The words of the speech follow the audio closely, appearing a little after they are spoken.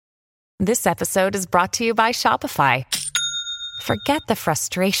This episode is brought to you by Shopify. Forget the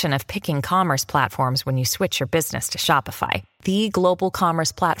frustration of picking commerce platforms when you switch your business to Shopify, the global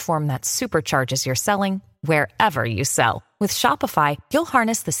commerce platform that supercharges your selling wherever you sell. With Shopify, you'll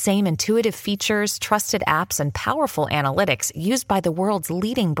harness the same intuitive features, trusted apps, and powerful analytics used by the world's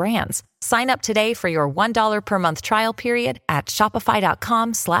leading brands. Sign up today for your $1 per month trial period at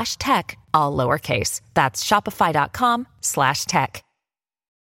shopify.com/tech, all lowercase. That's shopify.com/tech.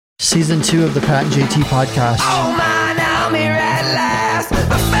 Season 2 of the Pat and JT podcast. Oh man, I'm here at last. The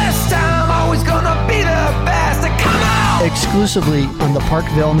best time, always gonna be the best. Come on! Exclusively on the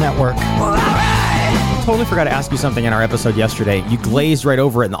Parkville Network. Well, all right. Totally forgot to ask you something in our episode yesterday. You glazed right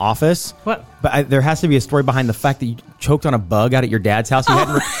over it in the office. What? But there has to be a story behind the fact that you choked on a bug out at your dad's house. You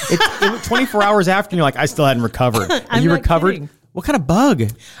hadn't it was 24 hours after, and you're like, I still hadn't recovered. And I'm you not recovered. kidding. What kind of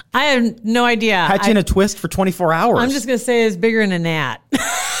bug? I have no idea. Had you in a twist for 24 hours. I'm just going to say it's bigger than a gnat.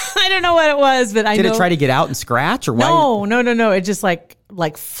 I don't know what it was, but I know. Did it try to get out and scratch, or why? No. It just like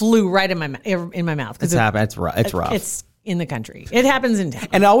flew right in my mouth. It's happened. It's rough. It's rough. It's in the country. It happens in town.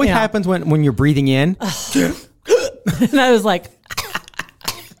 And it always happens when you're breathing in. And I was like,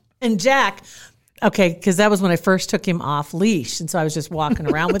 and Jack, okay, because that was when I first took him off leash, and so I was just walking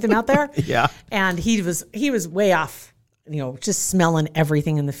around with him out there. Yeah. And he was way off, just smelling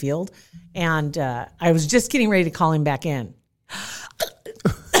everything in the field, and I was just getting ready to call him back in.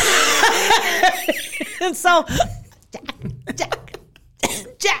 And so, Jack.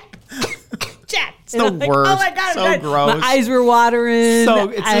 It's the worst. Oh my God. So gross. My eyes were watering.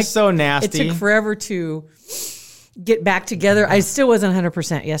 It's just so nasty. It took forever to get back together. I still wasn't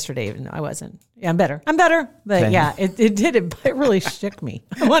 100% yesterday, even though I wasn't. Yeah, I'm better. But okay. Yeah, it did. It really shook me.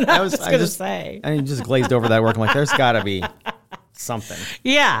 What I was going to say. And you just glazed over that work. I'm like, there's got to be something.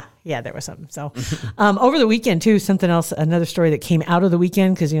 Yeah, there was something. So over the weekend, too, something else, another story that came out of the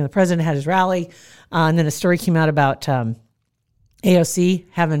weekend, because, the president had his rally, and then a story came out about AOC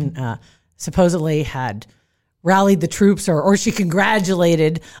having supposedly had rallied the troops, or she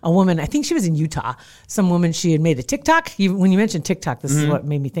congratulated a woman. I think she was in Utah. Some woman, she had made a TikTok. When you mentioned TikTok, this is what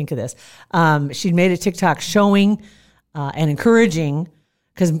made me think of this. She'd made a TikTok showing and encouraging,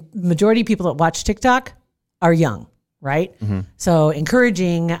 because majority of people that watch TikTok are young, right? So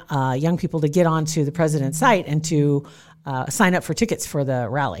encouraging young people to get onto the president's site and to sign up for tickets for the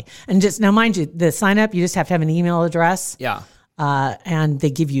rally. And just now, mind you, the sign up, you just have to have an email address. Yeah. And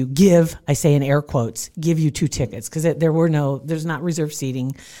they I say in air quotes, give you 2 tickets, because there's not reserved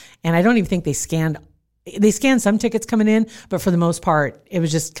seating. And I don't even think they scanned some tickets coming in, but for the most part, it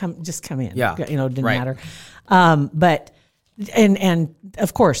was just come in. Yeah. It didn't matter. But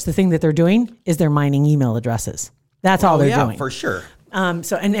of course, the thing that they're doing is they're mining email addresses. That's all they're doing. For sure.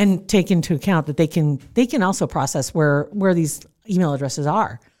 So and take into account that they can also process where these email addresses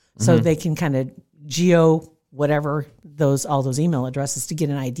are. So they can kind of geo whatever all those email addresses to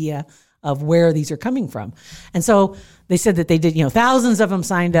get an idea of where these are coming from. And so they said that they did, thousands of them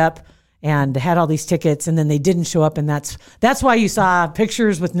signed up and had all these tickets, and then they didn't show up. And that's why you saw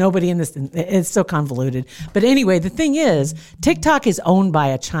pictures with nobody in this. It's so convoluted. But anyway, the thing is, TikTok is owned by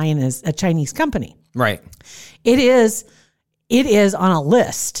a Chinese company. Right. It is on a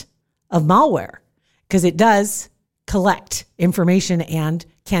list of malware, because it does collect information and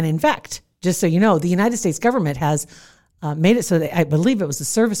can infect. Just so you know, the United States government has made it so that I believe it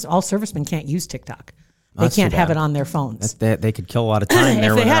was all servicemen can't use TikTok. They can't have it on their phones. They could kill a lot of time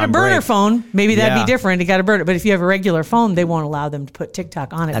there. If they had a burner phone, maybe that'd be different. You got to burn it. But if you have a regular phone, they won't allow them to put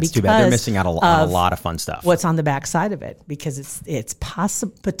TikTok on it. That's too bad. They're missing out on a lot of fun stuff. What's on the back side of it, because it's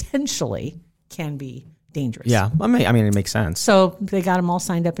potentially can be dangerous. Yeah, I mean, it makes sense. So they got them all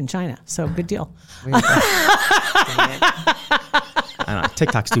signed up in China. So good deal. I don't know.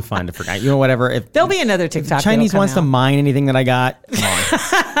 TikTok's too fun to forget. Whatever. If there'll be another TikTok. If Chinese wants to mine anything that I got, come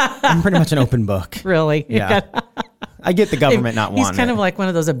on. I'm pretty much an open book. Really? Yeah. I get the government not wanting it. He's kind of like one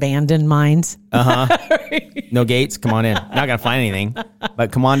of those abandoned mines. No gates. Come on in. Not going to find anything,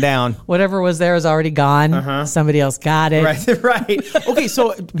 but come on down. Whatever was there is already gone. Somebody else got it. Right. Okay,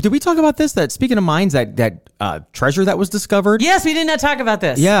 so did we talk about this? That speaking of mines, that treasure that was discovered? Yes, we did not talk about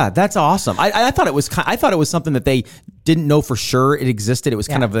this. Yeah, that's awesome. I thought it was something that they didn't know for sure it existed. It was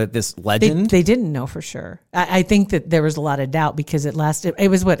kind of this legend. They didn't know for sure. I think that there was a lot of doubt because it lasted. It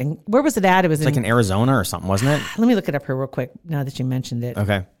was where was it at? It was like in Arizona or something, wasn't it? Let me look it up here real quick. Now that you mentioned it.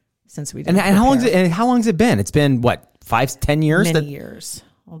 Okay. Since we and how long has it been? It's been what, 5-10 years? Many years.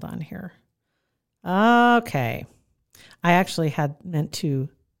 Hold on here. Okay. I actually had meant to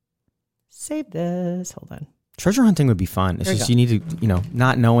save this. Hold on. Treasure hunting would be fun. It's just you need to,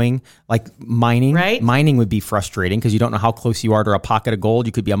 not knowing, like mining. Right. Mining would be frustrating because you don't know how close you are to a pocket of gold.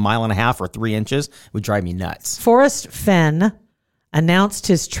 You could be 1.5 miles or 3 inches. It would drive me nuts. Forrest Fenn announced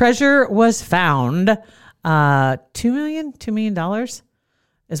his treasure was found. $2 million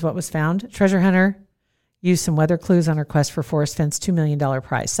is what was found. Treasure hunter used some weather clues on her quest for Forrest Fenn's $2 million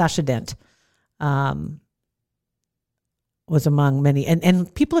prize. Sasha Dent was among many,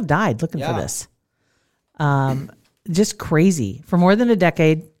 and people have died looking for this. Just crazy. For more than a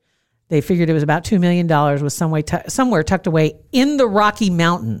decade, they figured it was about $2 million was somewhere tucked away in the Rocky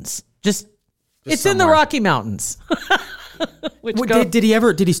Mountains. Just it's somewhere in the Rocky Mountains.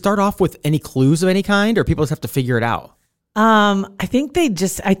 Did he start off with any clues of any kind, or people just have to figure it out? I think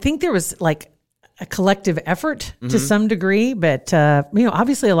there was like a collective effort to some degree, but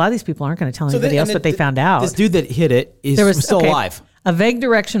obviously a lot of these people aren't going to tell anybody else what they found out. This dude that hit it was still alive. A vague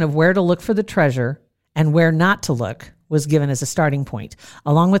direction of where to look for the treasure and where not to look was given as a starting point,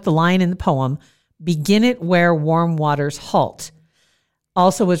 along with the line in the poem, "Begin it where warm waters halt."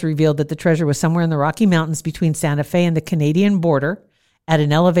 Also was revealed that the treasure was somewhere in the Rocky Mountains between Santa Fe and the Canadian border at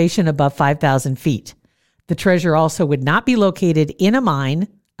an elevation above 5,000 feet. The treasure also would not be located in a mine,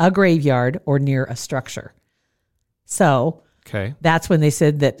 a graveyard, or near a structure. So that's when they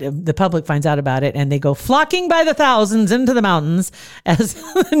said that the public finds out about it and they go flocking by the thousands into the mountains as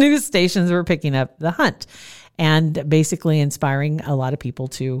the news stations were picking up the hunt and basically inspiring a lot of people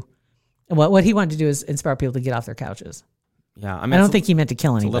to, what he wanted to do is inspire people to get off their couches. Yeah. I don't think he meant to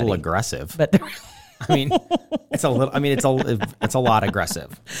kill anybody. It's a little aggressive. But it's a little, it's a lot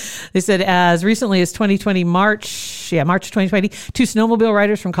aggressive. They said as recently as March of 2020, 2 snowmobile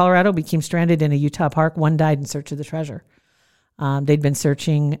riders from Colorado became stranded in a Utah park. One died in search of the treasure. They'd been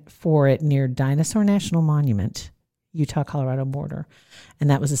searching for it near Dinosaur National Monument, Utah-Colorado border.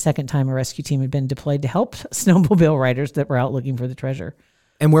 And that was the second time a rescue team had been deployed to help snowmobile riders that were out looking for the treasure.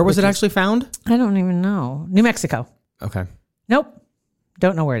 And where was it actually found? I don't even know. New Mexico. Okay. Nope.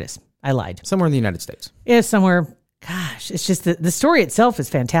 Don't know where it is. I lied. Somewhere in the United States. It's somewhere. Gosh, it's just the story itself is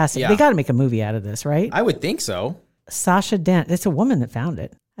fantastic. Yeah. They got to make a movie out of this, right? I would think so. Sasha Dent. It's a woman that found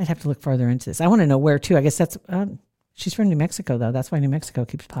it. I'd have to look further into this. I want to know where, too. I guess that's... she's from New Mexico, though. That's why New Mexico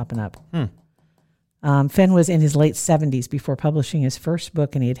keeps popping up. Fenn was in his late 70s before publishing his first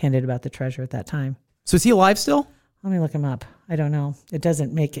book, and he had hinted about the treasure at that time. So is he alive still? Let me look him up. I don't know. It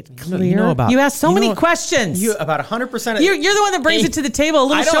doesn't make it clear. You ask so many questions. About 100%. You're the one that brings it to the table. A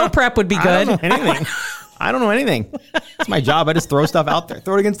little show prep would be good. I don't know anything. I don't know anything. It's my job. I just throw stuff out there.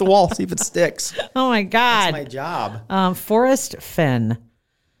 Throw it against the wall. See if it sticks. Oh, my God. That's my job. Forrest Fenn.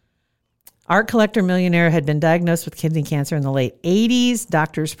 Art collector millionaire had been diagnosed with kidney cancer in the late 80s.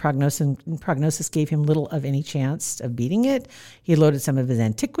 Doctors' prognosis gave him little of any chance of beating it. He loaded some of his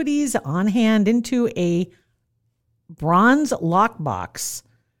antiquities on hand into a bronze lockbox,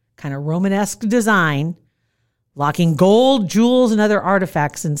 kind of Romanesque design, locking gold, jewels, and other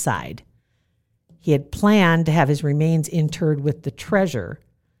artifacts inside. He had planned to have his remains interred with the treasure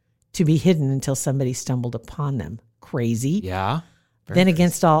to be hidden until somebody stumbled upon them. Crazy. Yeah. Then,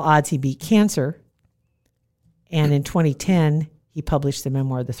 against all odds, he beat cancer. And in 2010, he published the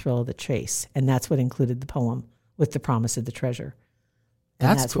memoir, The Thrill of the Chase. And that's what included the poem with the promise of the treasure.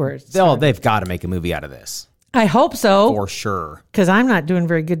 And that's where it's... They've got to make a movie out of this. I hope so. For sure. Because I'm not doing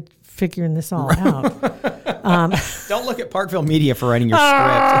very good figuring this all out. Don't look at Parkville Media for writing your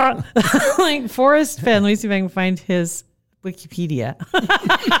script. Like Forrest Fenn. Let me see if I can find his Wikipedia.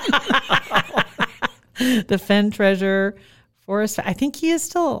 The Fenn treasure. Forrest, I think he is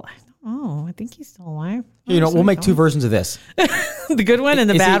still... I think he's still alive. We'll make 2 versions of this. The good one and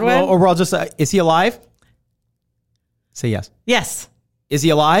the bad one? Or I'll just say, is he alive? Say yes. Yes. Is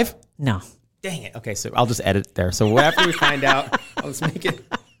he alive? No. Dang it. Okay, so I'll just edit it there. So after we find out, I'll just make it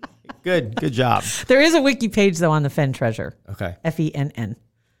good. Good job. There is a wiki page, though, on the Fenn treasure. Okay. FENN.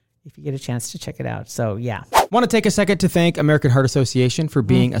 If you get a chance to check it out. So, yeah. Want to take a second to thank American Heart Association for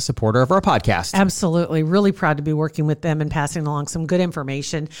being a supporter of our podcast. Absolutely. Really proud to be working with them and passing along some good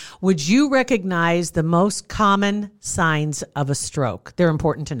information. Would you recognize the most common signs of a stroke? They're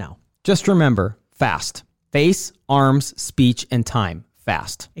important to know. Just remember, FAST. Face, arms, speech, and time.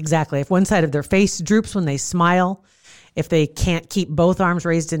 FAST. Exactly. If one side of their face droops when they smile, if they can't keep both arms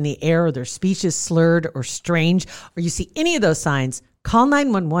raised in the air, or their speech is slurred or strange, or you see any of those signs, call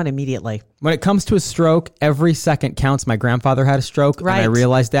 911 immediately. When it comes to a stroke, every second counts. My grandfather had a stroke, right. And I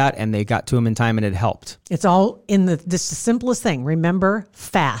realized that, and they got to him in time, and it helped. It's all in this the simplest thing. Remember,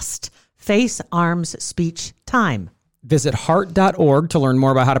 FAST. Face, arms, speech, time. Visit heart.org to learn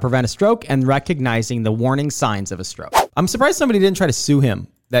more about how to prevent a stroke and recognizing the warning signs of a stroke. I'm surprised somebody didn't try to sue him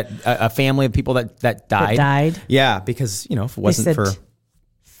that a family of people that died. died. Yeah, because if it wasn't said for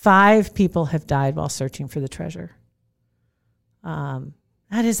 5 people have died while searching for the treasure.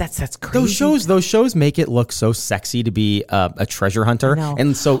 That's crazy. those shows make it look so sexy to be a treasure hunter, know.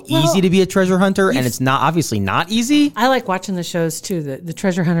 and so easy to be a treasure hunter, and it's obviously not easy. I like watching the shows too, the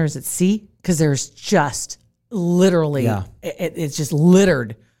treasure hunters at sea, because there's just literally, it's just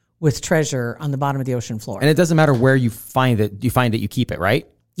littered with treasure on the bottom of the ocean floor. And it doesn't matter where you find it, you keep it, right?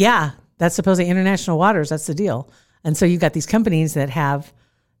 Yeah, that's supposedly international waters. That's the deal. And so you've got these companies that have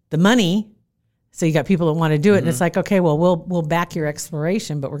the money. So you got people that want to do it, and it's like, okay, well, we'll back your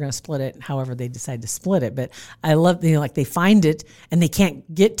exploration, but we're going to split it however they decide to split it. But I love, like they find it and they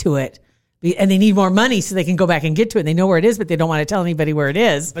can't get to it, and they need more money so they can go back and get to it. And they know where it is, but they don't want to tell anybody where it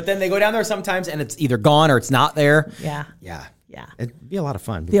is. But then they go down there sometimes, and it's either gone or it's not there. Yeah. It'd be a lot of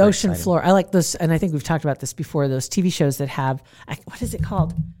fun. The ocean floor. I like those, and I think we've talked about this before. Those TV shows that have, what is it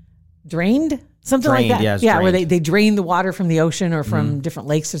called? Drained. Something like that. Yeah, where they drain the water from the ocean or from different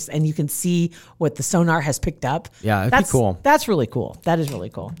lakes, and you can see what the sonar has picked up. Yeah, that'd be cool. That's really cool. That is really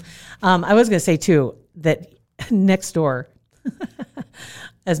cool. I was going to say, too, that next door,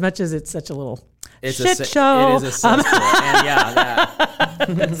 as much as it's such a little shit show. It is a cesspool.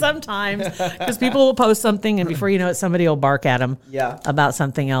 And sometimes, because people will post something, and before you know it, somebody will bark at them about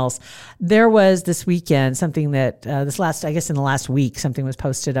something else. There was this weekend something that in the last week, something was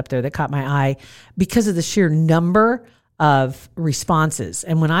posted up there that caught my eye because of the sheer number of responses.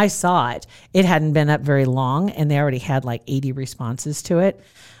 And when I saw it, it hadn't been up very long, and they already had like 80 responses to it.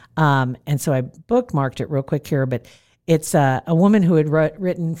 And so I bookmarked it real quick here, but it's a woman who had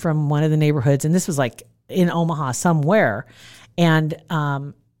written from one of the neighborhoods, and this was like in Omaha somewhere. And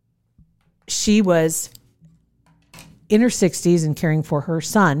she was in her 60s and caring for her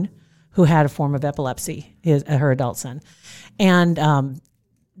son, who had a form of epilepsy, her adult son. And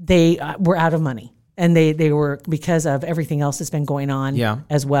they were out of money. And they were, because of everything else that's been going on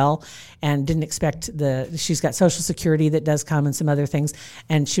as well, and didn't expect she's got Social Security that does come and some other things.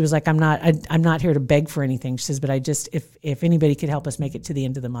 And she was like, I'm not here to beg for anything. She says, but I just, if anybody could help us make it to the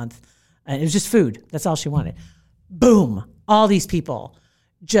end of the month. It was just food. That's all she wanted. Boom. All these people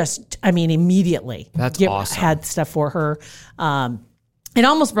immediately awesome. Had stuff for her. It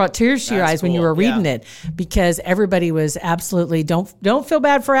almost brought tears to your eyes when you were reading it, because everybody was absolutely don't feel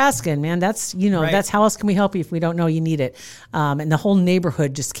bad for asking, man. That's that's how else can we help you if we don't know you need it. And the whole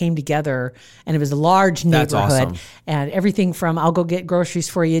neighborhood just came together, and it was a large neighborhood. That's awesome. And everything from, I'll go get groceries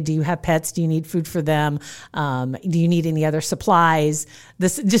for you. Do you have pets? Do you need food for them? Do you need any other supplies?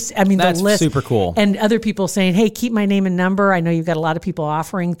 That's the list. Super cool. And other people saying, hey, keep my name and number. I know you've got a lot of people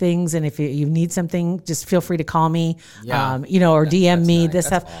offering things, and if you need something, just feel free to call me, or DM me. This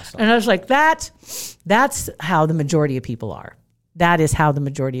stuff. Awesome. And I was like, that's how the majority of people are. That is how the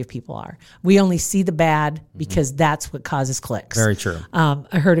majority of people are. We only see the bad because that's what causes clicks. Very true.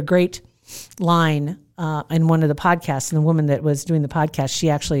 I heard a great line in one of the podcasts, and the woman that was doing the podcast, she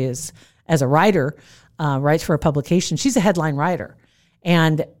actually is, as a writer, writes for a publication. She's a headline writer.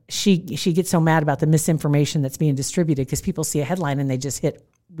 And she gets so mad about the misinformation that's being distributed because people see a headline and they just hit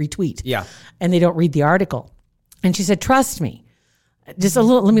retweet. Yeah. And they don't read the article. And she said, trust me. Just a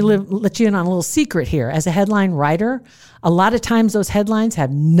little. Let you in on a little secret here. As a headline writer, a lot of times those headlines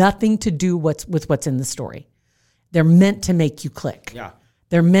have nothing to do with what's in the story. They're meant to make you click. Yeah.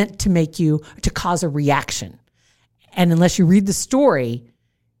 They're meant to make you, to cause a reaction. And unless you read the story,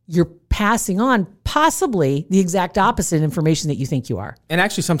 you're passing on possibly the exact opposite information that you think you are. And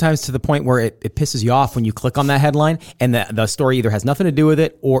actually sometimes to the point where it pisses you off when you click on that headline and the story either has nothing to do with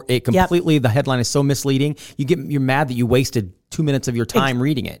it, or it completely, the headline is so misleading. You're mad that you wasted 2 minutes of your time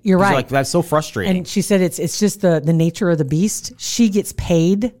reading it. You're right. You're like, that's so frustrating. And she said it's just the nature of the beast. She gets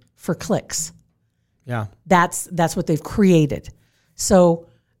paid for clicks. Yeah. That's what they've created. So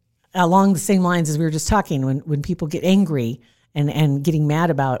along the same lines as we were just talking, when people get angry and getting mad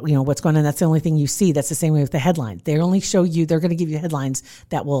about, what's going on, that's the only thing you see. That's the same way with the headline. They only show you, they're going to give you headlines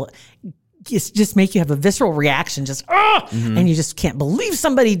that will just make you have a visceral reaction, and you just can't believe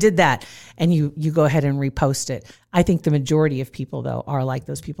somebody did that. And you go ahead and repost it. I think the majority of people, though, are like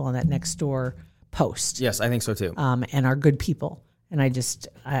those people on that next door post. Yes, I think so too. And are good people. And I just,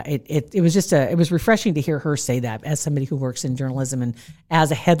 it was refreshing to hear her say that as somebody who works in journalism and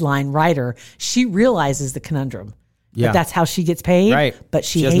as a headline writer. She realizes the conundrum. Yeah. That's how she gets paid. Right. But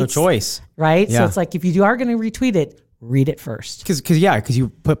she has hates, no choice. Right. Yeah. So it's like, if you are going to retweet it, read it first. Because you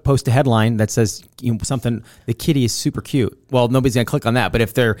post a headline that says something, the kitty is super cute. Well, nobody's going to click on that. But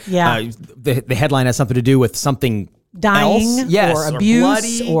if they're the headline has something to do with something dying Yes, or or abuse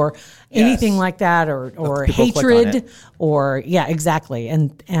bloody. or anything like that or people click on hatred it. or exactly.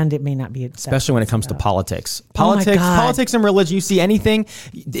 And it may not be Especially when it comes to politics. God. Politics and religion. You see anything,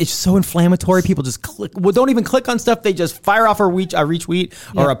 it's so inflammatory. People just click. Well, don't even click on stuff. They just fire off a retweet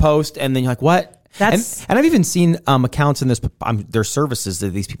or a post, and then you're like, what? And I've even seen accounts in this. There's services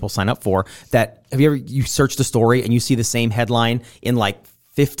that these people sign up for. That you search the story and you see the same headline in like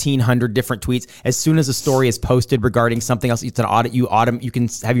 1,500 different tweets. As soon as a story is posted regarding something else, it's an audit. You can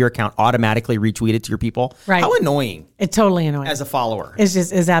have your account automatically retweet it to your people. Right. How annoying! It's totally annoying As a follower, it's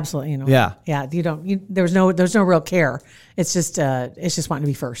absolutely annoying. Yeah. There's no real care. It's just wanting to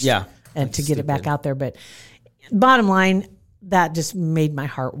be first. Yeah. And to get it back out there. But bottom line, that just made my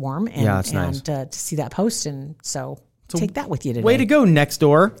heart warm. And, it's nice. to see that post, and so take that with you today. Way to go,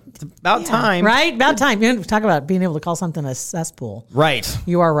 Nextdoor. It's about time. Right? About time. You know, talk about being able to call something a cesspool. Right.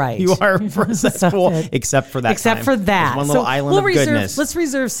 You are right. You are for a cesspool, except for that. Except time. for that. There's one little island of goodness. Let's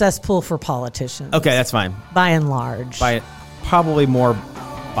reserve cesspool for politicians. Okay, that's fine. By and large. Probably more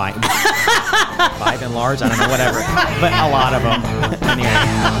by and large. I don't know, whatever. But a lot of them. Anyway,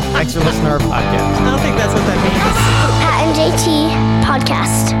 thanks for listening to our podcast. I don't think that's what that means. Pat and JT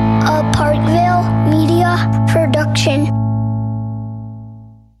Podcast, a Parkville Media Production.